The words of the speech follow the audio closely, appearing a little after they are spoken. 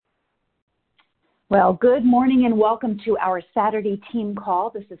Well, good morning and welcome to our Saturday team call.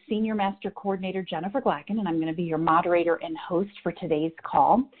 This is Senior Master Coordinator Jennifer Glacken, and I'm going to be your moderator and host for today's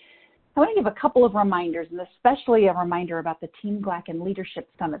call. I want to give a couple of reminders, and especially a reminder about the Team Glacken Leadership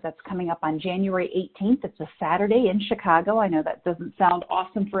Summit that's coming up on January 18th. It's a Saturday in Chicago. I know that doesn't sound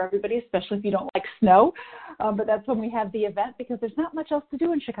awesome for everybody, especially if you don't like snow, but that's when we have the event because there's not much else to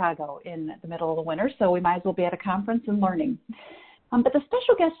do in Chicago in the middle of the winter, so we might as well be at a conference and learning. But the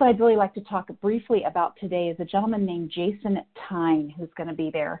special guest that I'd really like to talk briefly about today is a gentleman named Jason Tyne, who's going to be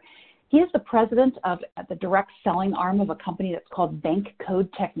there. He is the president of the direct selling arm of a company that's called Bank Code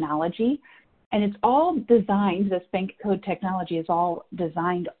Technology. And it's all designed, this Bank Code Technology is all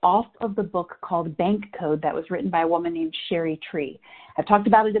designed off of the book called Bank Code that was written by a woman named Sherry Tree. I've talked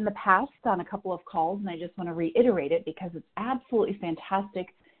about it in the past on a couple of calls, and I just want to reiterate it because it's absolutely fantastic,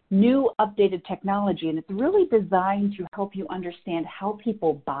 new updated technology, and it's really designed to help you understand how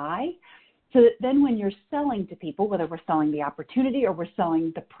people buy so that then when you're selling to people, whether we're selling the opportunity or we're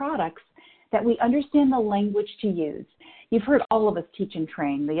selling the products, that we understand the language to use. You've heard all of us teach and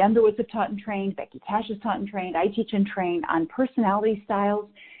train. The Underwoods have taught and trained, Becky Tash has taught and trained, I teach and train on personality styles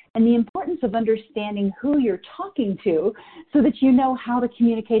and the importance of understanding who you're talking to so that you know how to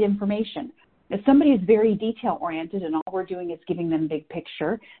communicate information. If somebody is very detail-oriented and all we're doing is giving them big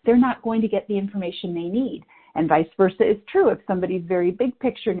picture, they're not going to get the information they need. And vice versa is true. If somebody's very big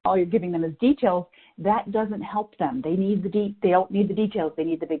picture and all you're giving them is details, that doesn't help them. They don't need the details. They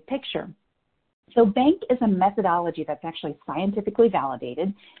need the big picture. So BANK is a methodology that's actually scientifically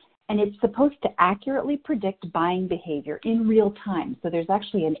validated, and it's supposed to accurately predict buying behavior in real time. So there's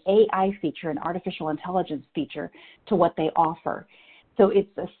actually an AI feature, an artificial intelligence feature to what they offer. So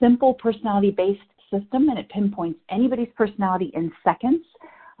it's a simple personality-based system, and it pinpoints anybody's personality in seconds.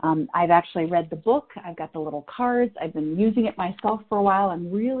 I've actually read the book. I've got the little cards. I've been using it myself for a while,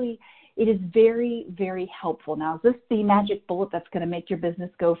 and really it is very, very helpful. Now, is this the magic bullet that's going to make your business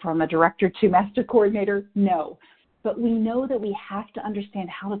go from a director to master coordinator? No. But we know that we have to understand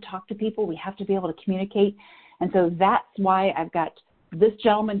how to talk to people. We have to be able to communicate. And so that's why I've got this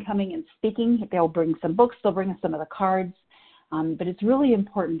gentleman coming and speaking. They'll bring some books. They'll bring us some of the cards. But it's really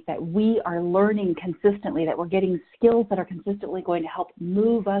important that we are learning consistently, that we're getting skills that are consistently going to help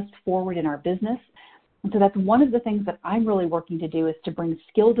move us forward in our business. And so that's one of the things that I'm really working to do is to bring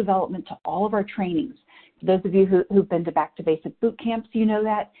skill development to all of our trainings. For those of you who've been to Back to Basic boot camps, you know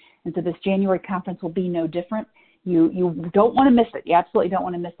that. And so this January conference will be no different. You don't want to miss it. You absolutely don't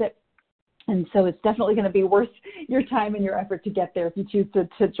want to miss it. And so it's definitely going to be worth your time and your effort to get there if you choose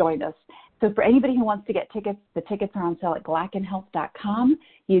to join us. So for anybody who wants to get tickets, the tickets are on sale at glackenhealth.com.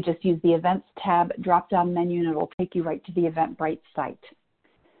 You just use the Events tab, drop-down menu, and it'll take you right to the Eventbrite site.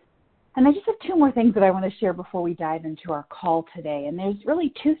 And I just have two more things that I want to share before we dive into our call today. And there's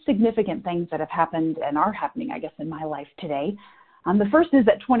really two significant things that have happened and are happening, I guess, in my life today. The first is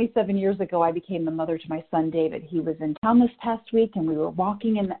that 27 years ago, I became the mother to my son, David. He was in town this past week, and we were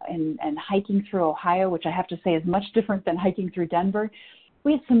walking and hiking through Ohio, which I have to say is much different than hiking through Denver.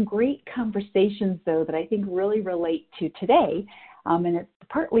 We had some great conversations, though, that I think really relate to today, and it's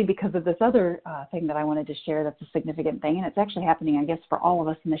partly because of this other thing that I wanted to share that's a significant thing, and it's actually happening, I guess, for all of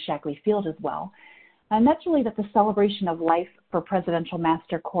us in the Shaklee field as well. And that's really that the celebration of life for Presidential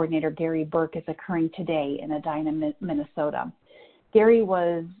Master Coordinator Gary Burke is occurring today in Edina, Minnesota. Gary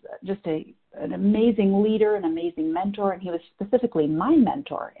was just an amazing leader, an amazing mentor, and he was specifically my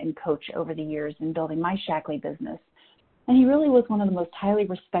mentor and coach over the years in building my Shaklee business. And he really was one of the most highly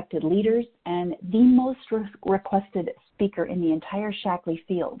respected leaders and the most requested speaker in the entire Shaklee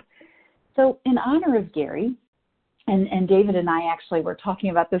field. So in honor of Gary, and David and I actually were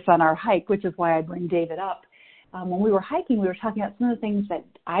talking about this on our hike, which is why I bring David up. When we were hiking, we were talking about some of the things that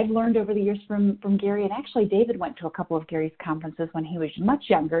I've learned over the years from Gary. And actually, David went to a couple of Gary's conferences when he was much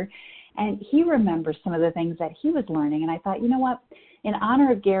younger. And he remembers some of the things that he was learning. And I thought, you know what? In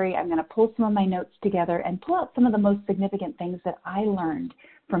honor of Gary, I'm going to pull some of my notes together and pull out some of the most significant things that I learned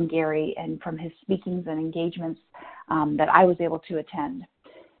from Gary and from his speakings and engagements that I was able to attend.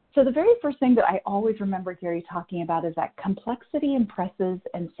 So the very first thing that I always remember Gary talking about is that complexity impresses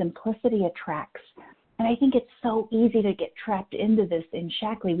and simplicity attracts. And I think it's so easy to get trapped into this in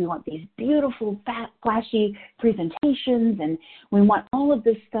Shaklee. We want these beautiful, fat, flashy presentations, and we want all of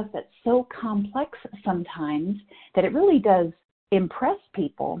this stuff that's so complex sometimes that it really does impress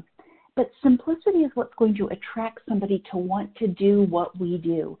people. But simplicity is what's going to attract somebody to want to do what we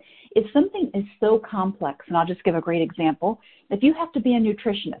do. If something is so complex, and I'll just give a great example, if you have to be a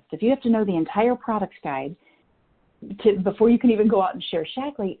nutritionist, if you have to know the entire product guide, before you can even go out and share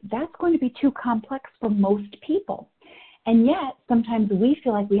Shaklee, that's going to be too complex for most people. And yet, sometimes we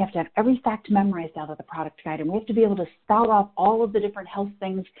feel like we have to have every fact memorized out of the product guide, and we have to be able to spout off all of the different health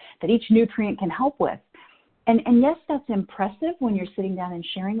things that each nutrient can help with. And yes, that's impressive when you're sitting down and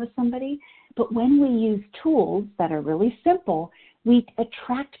sharing with somebody, but when we use tools that are really simple, we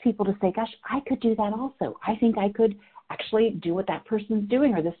attract people to say, gosh, I could do that also. I think I could actually do what that person's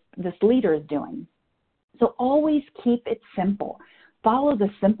doing or this leader is doing. So always keep it simple. Follow the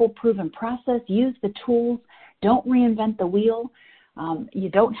simple, proven process. Use the tools. Don't reinvent the wheel. You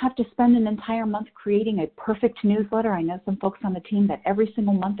don't have to spend an entire month creating a perfect newsletter. I know some folks on the team that every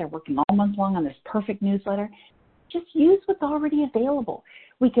single month they're working all month long on this perfect newsletter. Just use what's already available.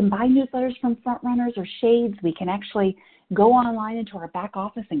 We can buy newsletters from Front Runners or Shades. We can actually go online into our back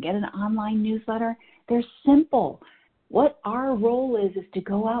office and get an online newsletter. They're simple. What our role is to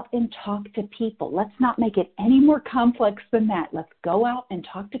go out and talk to people. Let's not make it any more complex than that. Let's go out and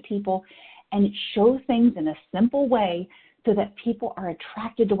talk to people and show things in a simple way so that people are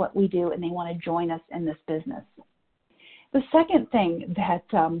attracted to what we do and they want to join us in this business. The second thing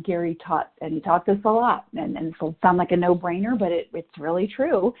that Gary taught, and he taught this a lot, and this will sound like a no-brainer, but it's really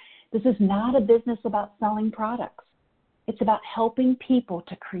true. This is not a business about selling products. It's about helping people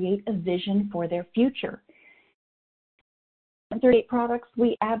to create a vision for their future. 38 products,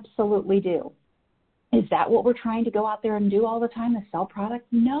 we absolutely do. Is that what we're trying to go out there and do all the time, is sell products?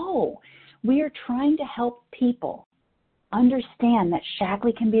 No. We are trying to help people understand that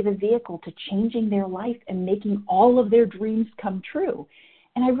Shaklee can be the vehicle to changing their life and making all of their dreams come true.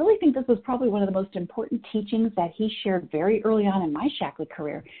 And I really think this was probably one of the most important teachings that he shared very early on in my Shaklee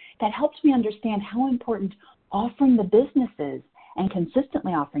career that helped me understand how important offering the business is and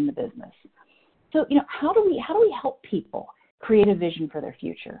consistently offering the business. So, how do we help people create a vision for their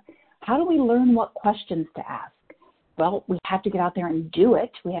future? How do we learn what questions to ask? Well, we have to get out there and do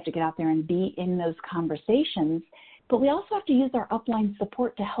it. We have to get out there and be in those conversations, but we also have to use our upline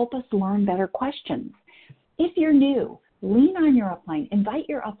support to help us learn better questions. If you're new, lean on your upline, invite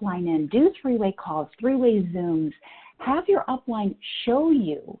your upline in, do three-way calls, three-way Zooms, have your upline show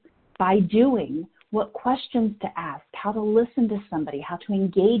you by doing what questions to ask, how to listen to somebody, how to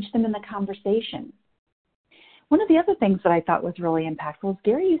engage them in the conversation. One of the other things that I thought was really impactful is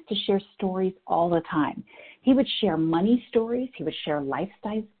Gary used to share stories all the time. He would share money stories. He would share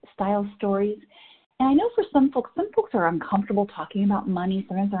lifestyle stories. And I know for some folks are uncomfortable talking about money.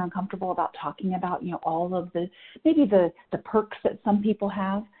 Sometimes they're uncomfortable about talking about, all of the perks that some people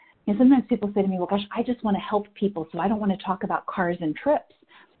have. And sometimes people say to me, well, gosh, I just want to help people, so I don't want to talk about cars and trips.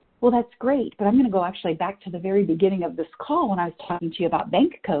 Well, that's great, but I'm going to go actually back to the very beginning of this call when I was talking to you about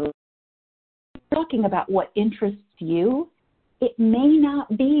bank codes. Talking about what interests you, it may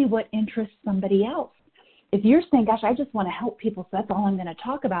not be what interests somebody else. If you're saying, gosh, I just want to help people, so that's all I'm going to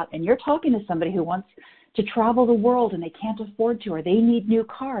talk about, and you're talking to somebody who wants to travel the world and they can't afford to, or they need new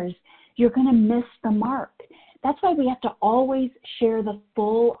cars, you're going to miss the mark. That's why we have to always share the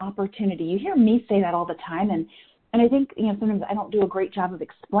full opportunity. You hear me say that all the time, and I think sometimes I don't do a great job of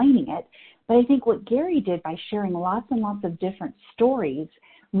explaining it, but I think what Gary did by sharing lots and lots of different stories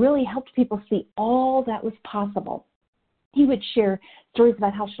really helped people see all that was possible. He would share stories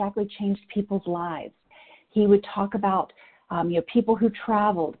about how Shaklee changed people's lives. He would talk about people who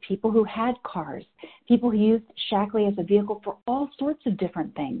traveled, people who had cars, people who used Shaklee as a vehicle for all sorts of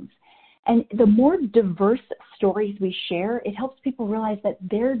different things. And the more diverse stories we share, it helps people realize that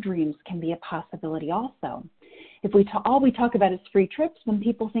their dreams can be a possibility also. If all we talk about is free trips, then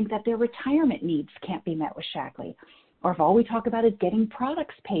people think that their retirement needs can't be met with Shaklee. Or if all we talk about is getting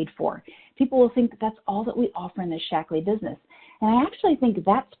products paid for, people will think that that's all that we offer in this Shaklee business. And I actually think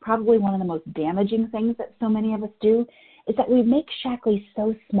that's probably one of the most damaging things that so many of us do, is that we make Shaklee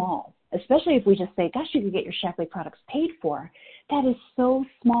so small, especially if we just say, gosh, you could get your Shaklee products paid for. That is so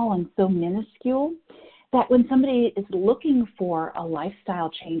small and so minuscule that when somebody is looking for a lifestyle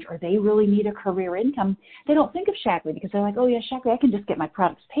change or they really need a career income, they don't think of Shaklee because they're like, oh, yeah, Shaklee, I can just get my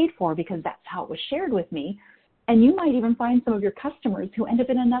products paid for because that's how it was shared with me. And you might even find some of your customers who end up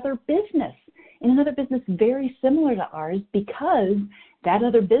in another business very similar to ours because that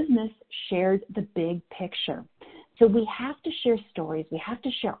other business shared the big picture. So we have to share stories. We have to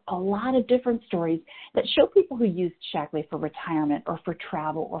share a lot of different stories that show people who used Shaklee for retirement or for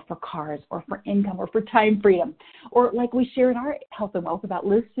travel or for cars or for income or for time freedom. Or like we share in our Health and Wealth about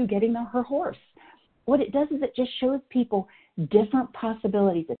Liz Sue getting her horse. What it does is it just shows people different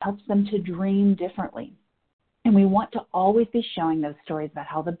possibilities. It helps them to dream differently. And we want to always be showing those stories about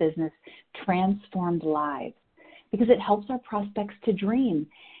how the business transformed lives because it helps our prospects to dream.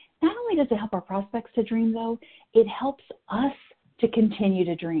 Not only does it help our prospects to dream, though, it helps us to continue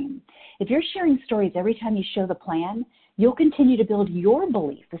to dream. If you're sharing stories every time you show the plan, you'll continue to build your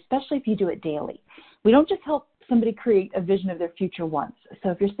belief, especially if you do it daily. We don't just help somebody create a vision of their future once.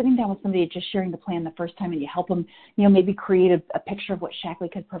 So if you're sitting down with somebody just sharing the plan the first time and you help them, maybe create a picture of what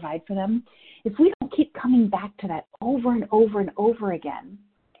Shaklee could provide for them, if we don't keep coming back to that over and over and over again,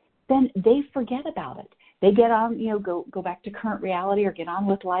 then they forget about it. They get on, go back to current reality or get on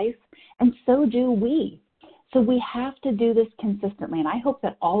with life, and so do we. So we have to do this consistently, and I hope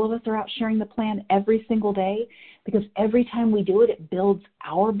that all of us are out sharing the plan every single day, because every time we do it, it builds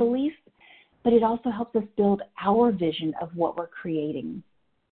our belief, but it also helps us build our vision of what we're creating.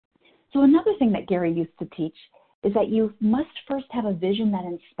 So another thing that Gary used to teach is that you must first have a vision that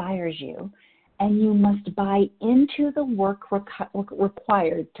inspires you, and you must buy into the work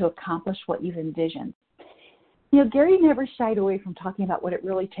required to accomplish what you've envisioned. Gary never shied away from talking about what it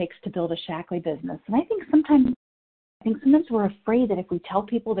really takes to build a Shaklee business. And I think sometimes we're afraid that if we tell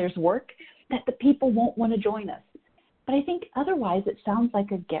people there's work, that the people won't want to join us. But I think otherwise it sounds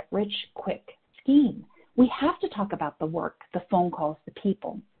like a get-rich-quick scheme. We have to talk about the work, the phone calls, the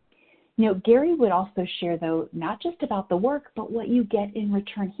people. Gary would also share, though, not just about the work, but what you get in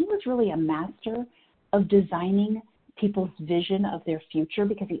return. He was really a master of designing people's vision of their future,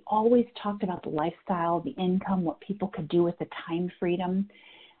 because he always talked about the lifestyle, the income, what people could do with the time freedom,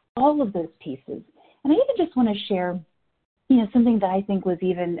 all of those pieces. And I even just want to share, something that I think was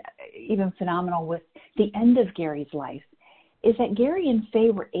even phenomenal with the end of Gary's life, is that Gary and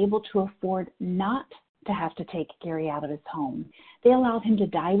Faye were able to afford not to have to take Gary out of his home. They allowed him to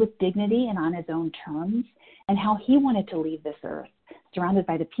die with dignity and on his own terms, and how he wanted to leave this earth, surrounded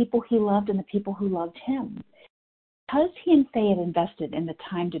by the people he loved and the people who loved him. Because he and Faye had invested in the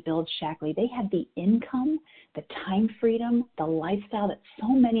time to build Shaklee, they had the income, the time freedom, the lifestyle that so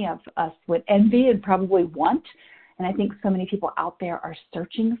many of us would envy and probably want, and I think so many people out there are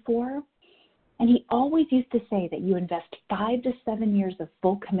searching for. And he always used to say that you invest 5 to 7 years of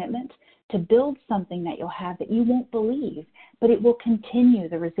full commitment to build something that you'll have that you won't believe, but it will continue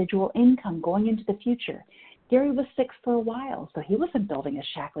the residual income going into the future. Gary was sick for a while, so he wasn't building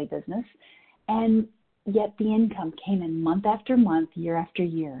a Shaklee business, and yet the income came in month after month, year after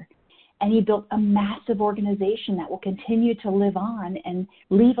year. And he built a massive organization that will continue to live on and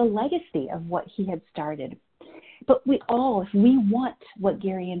leave a legacy of what he had started. But we all, if we want what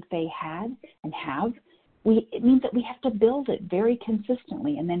Gary and Faye had and have, it means that we have to build it very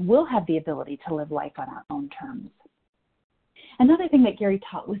consistently, and then we'll have the ability to live life on our own terms. Another thing that Gary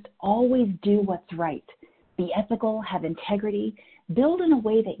taught was to always do what's right. Be ethical, have integrity, build in a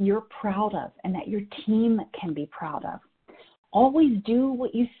way that you're proud of and that your team can be proud of. Always do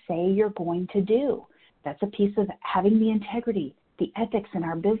what you say you're going to do. That's a piece of having the integrity, the ethics in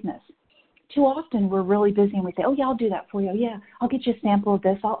our business. Too often we're really busy and we say, oh, yeah, I'll do that for you. Oh, yeah, I'll get you a sample of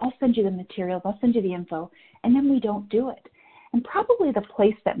this. I'll send you the materials. I'll send you the info. And then we don't do it. And probably the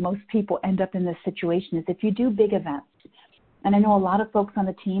place that most people end up in this situation is if you do big events. And I know a lot of folks on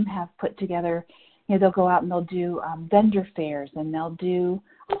the team have put together, they'll go out and they'll do vendor fairs, and they'll do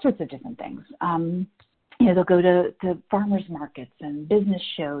all sorts of different things. They'll go to farmers markets and business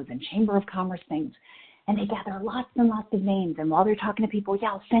shows and Chamber of Commerce things. And they gather lots and lots of names. And while they're talking to people, yeah,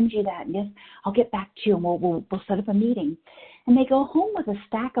 I'll send you that. And yes, I'll get back to you, and we'll set up a meeting. And they go home with a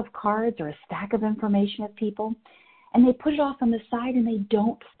stack of cards or a stack of information of people, and they put it off on the side, and they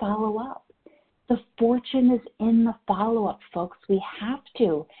don't follow up. The fortune is in the follow-up, folks. We have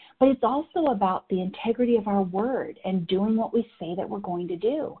to. But it's also about the integrity of our word and doing what we say that we're going to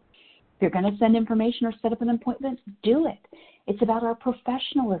do. If you're going to send information or set up an appointment, do it. It's about our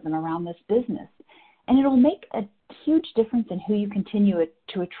professionalism around this business. And it'll make a huge difference in who you continue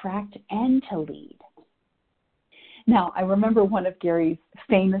to attract and to lead. Now, I remember one of Gary's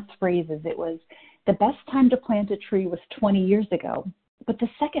famous phrases. It was, the best time to plant a tree was 20 years ago, but the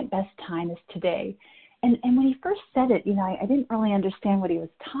second best time is today. And when he first said it, I didn't really understand what he was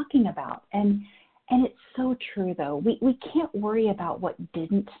talking about. And it's so true, though. We can't worry about what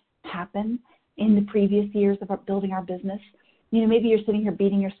didn't happen in the previous years of building our business. Maybe you're sitting here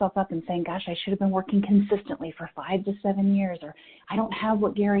beating yourself up and saying, gosh, I should have been working consistently for 5 to 7 years, or I don't have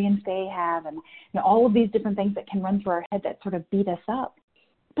what Gary and Faye have, and all of these different things that can run through our head that sort of beat us up.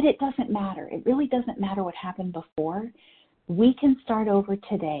 But it doesn't matter. It really doesn't matter what happened before. We can start over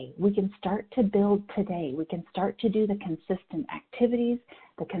today. We can start to build today. We can start to do the consistent activities,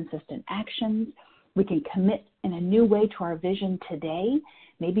 the consistent actions. We can commit in a new way to our vision today.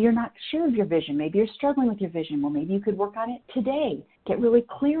 Maybe you're not sure of your vision. Maybe you're struggling with your vision. Well, maybe you could work on it today. Get really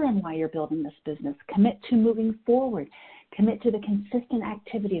clear on why you're building this business. Commit to moving forward. Commit to the consistent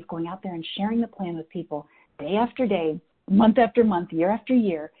activity of going out there and sharing the plan with people day after day, month after month, year after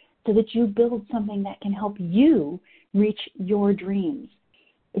year, so that you build something that can help you reach your dreams.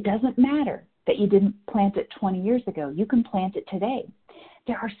 It doesn't matter that you didn't plant it 20 years ago. You can plant it today.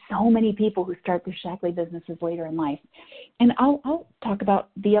 There are so many people who start their Shaklee businesses later in life. And I'll talk about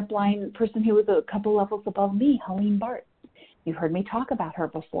the upline person who was a couple levels above me, Helene Bart. You've heard me talk about her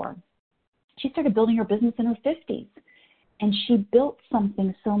before. She started building her business in her 50s. And she built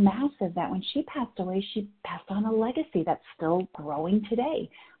something so massive that when she passed away, she passed on a legacy that's still growing today.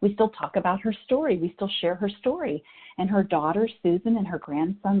 We still talk about her story. We still share her story. And her daughter, Susan, and her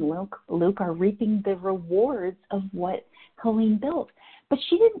grandson, Luke, are reaping the rewards of what Helene built. But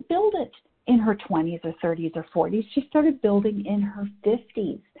she didn't build it in her 20s or 30s or 40s. She started building in her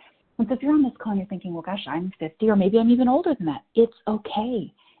 50s. And so if you're on this call and you're thinking, well, gosh, I'm 50, or maybe I'm even older than that, it's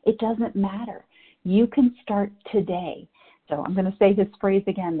okay. It doesn't matter. You can start today. So I'm going to say his phrase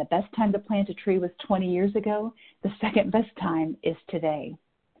again. The best time to plant a tree was 20 years ago. The second best time is today.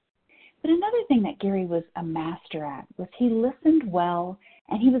 But another thing that Gary was a master at was he listened well,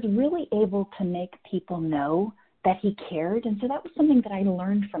 and he was really able to make people know that he cared. And so that was something that I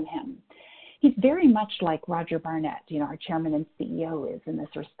learned from him. He's very much like Roger Barnett, our chairman and CEO is in this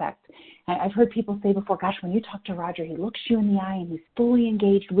respect. I've heard people say before, gosh, when you talk to Roger, he looks you in the eye and he's fully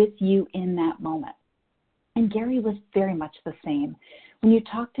engaged with you in that moment. And Gary was very much the same. When you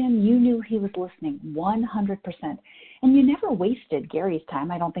talked to him, you knew he was listening 100%. And you never wasted Gary's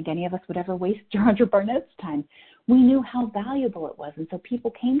time. I don't think any of us would ever waste Roger Barnett's time. We knew how valuable it was. And so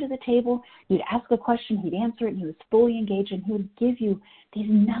people came to the table, you'd ask a question, he'd answer it, and he was fully engaged, and he would give you these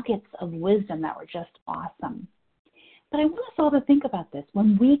nuggets of wisdom that were just awesome. But I want us all to think about this.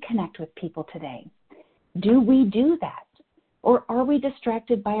 When we connect with people today, do we do that? Or are we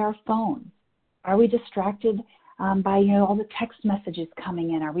distracted by our phone? Are we distracted by all the text messages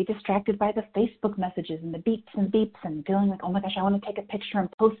coming in? Are we distracted by the Facebook messages and the beeps and feeling like, oh my gosh, I want to take a picture and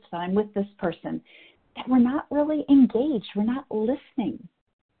post that I'm with this person? That we're not really engaged. We're not listening.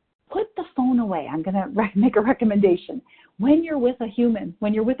 Put the phone away. I'm going to make a recommendation. When you're with a human,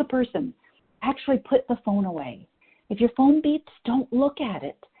 when you're with a person, actually put the phone away. If your phone beeps, don't look at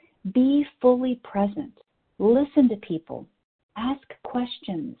it. Be fully present. Listen to people. Ask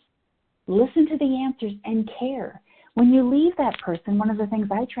questions. Listen to the answers and care. When you leave that person, one of the things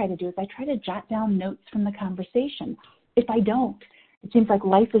I try to do is I try to jot down notes from the conversation. If I don't, it seems like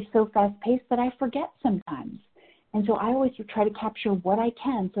life is so fast-paced that I forget sometimes. And so I always try to capture what I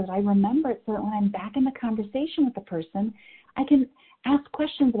can so that I remember it, so that when I'm back in the conversation with the person, I can ask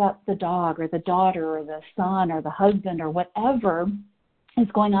questions about the dog or the daughter or the son or the husband or whatever is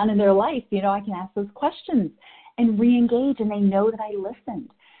going on in their life. I can ask those questions and re-engage, and they know that I listened.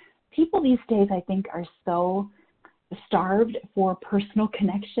 People these days, I think, are so starved for personal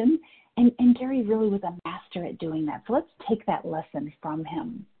connection, and Gary really was a master at doing that. So let's take that lesson from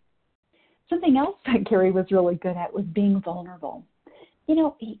him. Something else that Gary was really good at was being vulnerable.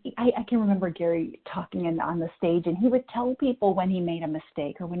 I can remember Gary talking on the stage, and he would tell people when he made a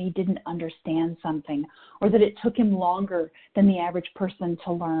mistake or when he didn't understand something, or that it took him longer than the average person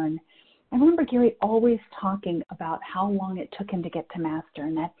to learn. I remember Gary always talking about how long it took him to get to master,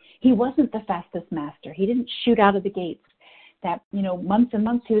 and that he wasn't the fastest master. He didn't shoot out of the gates. That, months and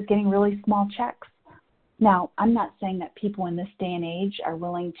months he was getting really small checks. Now, I'm not saying that people in this day and age are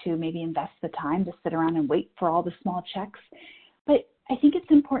willing to maybe invest the time to sit around and wait for all the small checks, but I think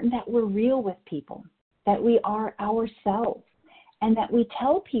it's important that we're real with people, that we are ourselves, and that we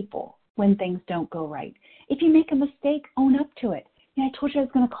tell people when things don't go right. If you make a mistake, own up to it. I told you I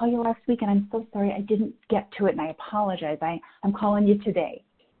was going to call you last week, and I'm so sorry I didn't get to it, and I apologize. I'm calling you today.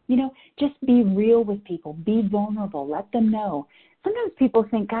 Just be real with people. Be vulnerable. Let them know. Sometimes people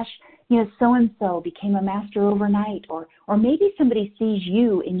think, gosh, so-and-so became a master overnight, or maybe somebody sees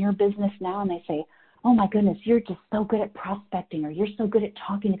you in your business now, and they say, oh, my goodness, you're just so good at prospecting, or you're so good at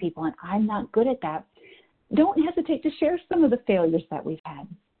talking to people, and I'm not good at that. Don't hesitate to share some of the failures that we've had.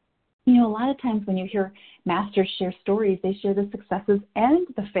 A lot of times when you hear masters share stories, they share the successes and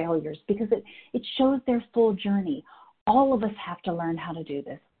the failures because it shows their full journey. All of us have to learn how to do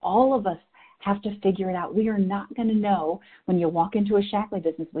this. All of us have to figure it out. We are not going to know when you walk into a Shaklee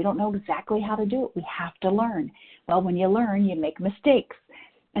business. We don't know exactly how to do it. We have to learn. Well, when you learn, you make mistakes.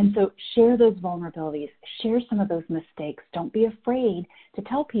 And so share those vulnerabilities. Share some of those mistakes. Don't be afraid to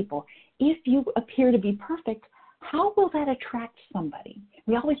tell people. If you appear to be perfect, how will that attract somebody?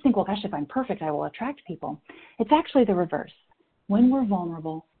 We always think, well, gosh, if I'm perfect, I will attract people. It's actually the reverse. When we're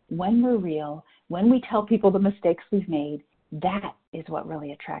vulnerable, when we're real, when we tell people the mistakes we've made, that is what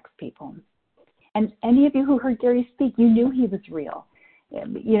really attracts people. And any of you who heard Gary speak, you knew he was real.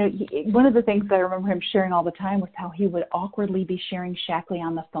 One of the things that I remember him sharing all the time was how he would awkwardly be sharing Shaklee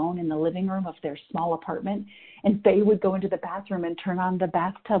on the phone in the living room of their small apartment, and Faye would go into the bathroom and turn on the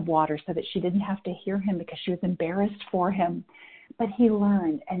bathtub water so that she didn't have to hear him because she was embarrassed for him. But he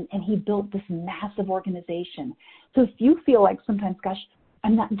learned, and he built this massive organization. So if you feel like sometimes, gosh,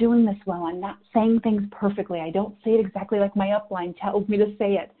 I'm not doing this well, I'm not saying things perfectly, I don't say it exactly like my upline tells me to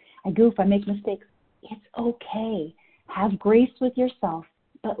say it, I goof, I make mistakes, it's okay. Have grace with yourself,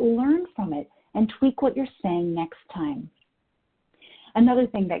 but learn from it and tweak what you're saying next time. Another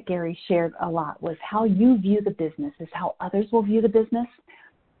thing that Gary shared a lot was how you view the business is how others will view the business.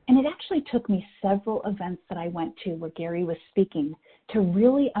 And it actually took me several events that I went to where Gary was speaking to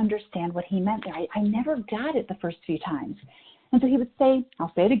really understand what he meant there. I never got it the first few times. And so he would say,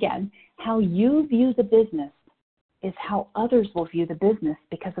 I'll say it again, how you view the business is how others will view the business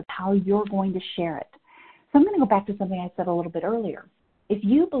because of how you're going to share it. So I'm going to go back to something I said a little bit earlier. If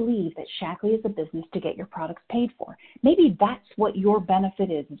you believe that Shaklee is a business to get your products paid for, maybe that's what your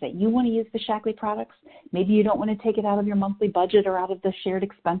benefit is that you want to use the Shaklee products. Maybe you don't want to take it out of your monthly budget or out of the shared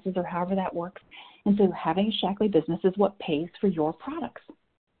expenses or however that works. And so having a Shaklee business is what pays for your products.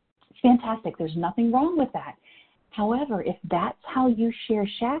 It's fantastic. There's nothing wrong with that. However, if that's how you share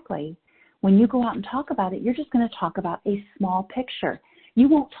Shaklee, when you go out and talk about it, you're just going to talk about a small picture. You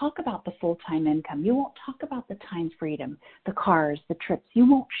won't talk about the full-time income. You won't talk about the time freedom, the cars, the trips. You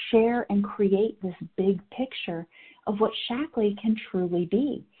won't share and create this big picture of what Shaklee can truly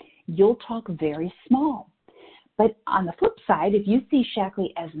be. You'll talk very small. But on the flip side, if you see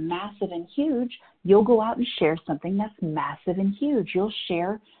Shaklee as massive and huge, you'll go out and share something that's massive and huge. You'll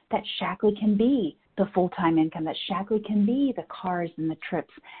share that Shaklee can be the full-time income, that Shaklee can be the cars and the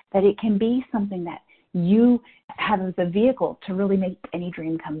trips, that it can be something that you have as a vehicle to really make any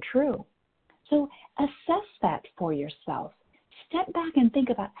dream come true. So assess that for yourself. Step back and think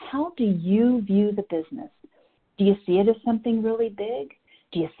about, how do you view the business? Do you see it as something really big?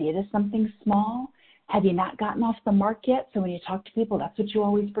 Do you see it as something small? Have you not gotten off the mark yet? So when you talk to people, that's what you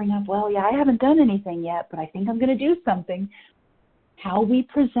always bring up. Well, yeah, I haven't done anything yet, but I think I'm going to do something. How we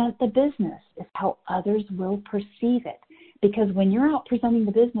present the business is how others will perceive it. Because when you're out presenting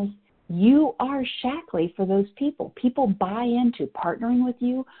the business, you are Shaklee for those people. People buy into partnering with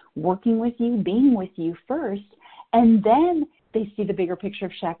you, working with you, being with you first, and then they see the bigger picture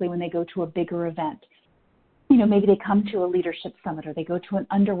of Shaklee when they go to a bigger event. Maybe they come to a leadership summit, or they go to an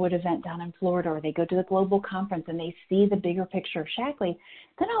Underwood event down in Florida, or they go to the global conference and they see the bigger picture of Shaklee.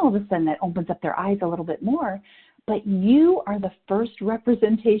 Then all of a sudden that opens up their eyes a little bit more. But you are the first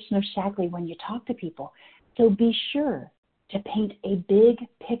representation of Shaklee when you talk to people. So be sure to paint a big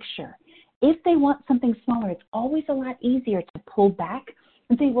picture. If they want something smaller, it's always a lot easier to pull back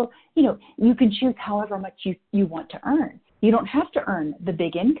and say, well, you can choose however much you want to earn. You don't have to earn the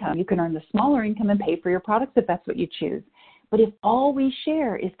big income. You can earn the smaller income and pay for your products if that's what you choose. But if all we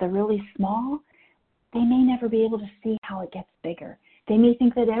share is the really small, they may never be able to see how it gets bigger. They may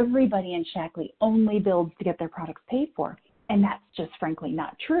think that everybody in Shaklee only builds to get their products paid for. And that's just frankly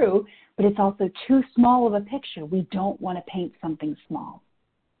not true, but it's also too small of a picture. We don't want to paint something small.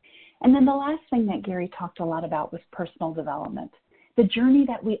 And then the last thing that Gary talked a lot about was personal development, the journey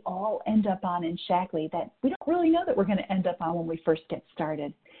that we all end up on in Shaklee that we don't really know that we're going to end up on when we first get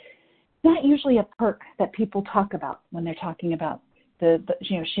started. Not usually a perk that people talk about when they're talking about the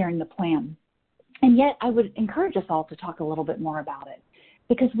sharing the plan. And yet I would encourage us all to talk a little bit more about it,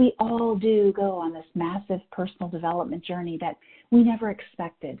 because we all do go on this massive personal development journey that we never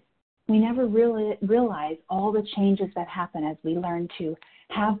expected. We never really realize all the changes that happen as we learn to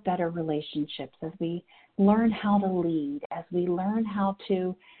have better relationships, as we learn how to lead, as we learn how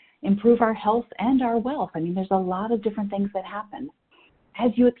to improve our health and our wealth. There's a lot of different things that happen.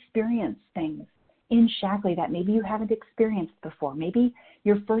 As you experience things in Shaklee that maybe you haven't experienced before, maybe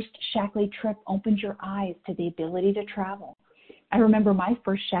your first Shaklee trip opened your eyes to the ability to travel. I remember my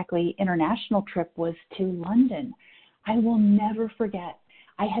first Shaklee international trip was to London. I will never forget.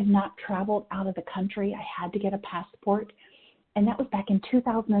 I had not traveled out of the country. I had to get a passport. And that was back in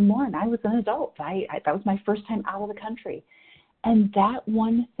 2001. I was an adult. That was my first time out of the country. And that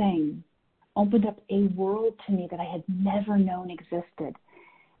one thing opened up a world to me that I had never known existed.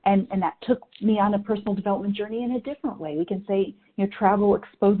 And that took me on a personal development journey in a different way. We can say, travel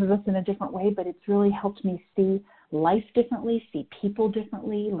exposes us in a different way, but it's really helped me see life differently, see people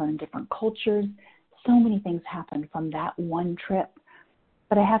differently, learn different cultures. So many things happened from that one trip.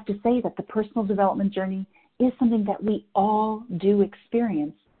 But I have to say that the personal development journey is something that we all do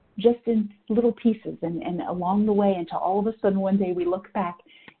experience, just in little pieces and along the way, until all of a sudden one day we look back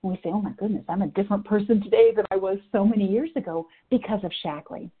And we say, oh my goodness, I'm a different person today than I was so many years ago because of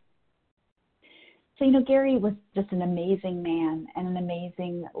Shaklee. So, Gary was just an amazing man and an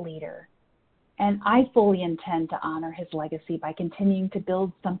amazing leader. And I fully intend to honor his legacy by continuing to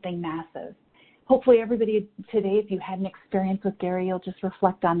build something massive. Hopefully everybody today, if you had an experience with Gary, you'll just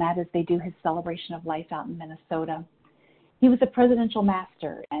reflect on that as they do his celebration of life out in Minnesota. He was a presidential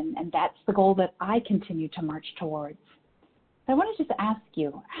master, and that's the goal that I continue to march towards. So I want to just ask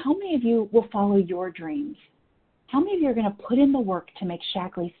you, how many of you will follow your dreams? How many of you are going to put in the work to make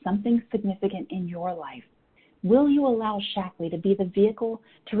Shaklee something significant in your life? Will you allow Shaklee to be the vehicle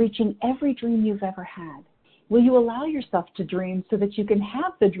to reaching every dream you've ever had? Will you allow yourself to dream so that you can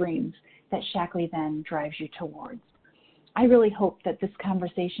have the dreams that Shaklee then drives you towards? I really hope that this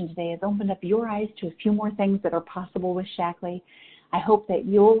conversation today has opened up your eyes to a few more things that are possible with Shaklee. I hope that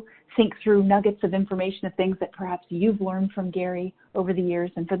you'll think through nuggets of information of things that perhaps you've learned from Gary over the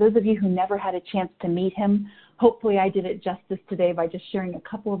years. And for those of you who never had a chance to meet him, hopefully I did it justice today by just sharing a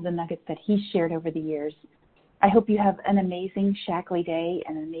couple of the nuggets that he shared over the years. I hope you have an amazing Shaklee day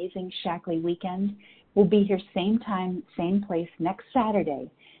and an amazing Shaklee weekend. We'll be here same time, same place next Saturday.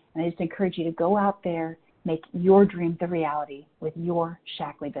 And I just encourage you to go out there, make your dreams a reality with your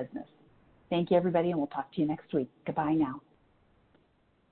Shaklee business. Thank you, everybody, and we'll talk to you next week. Goodbye now.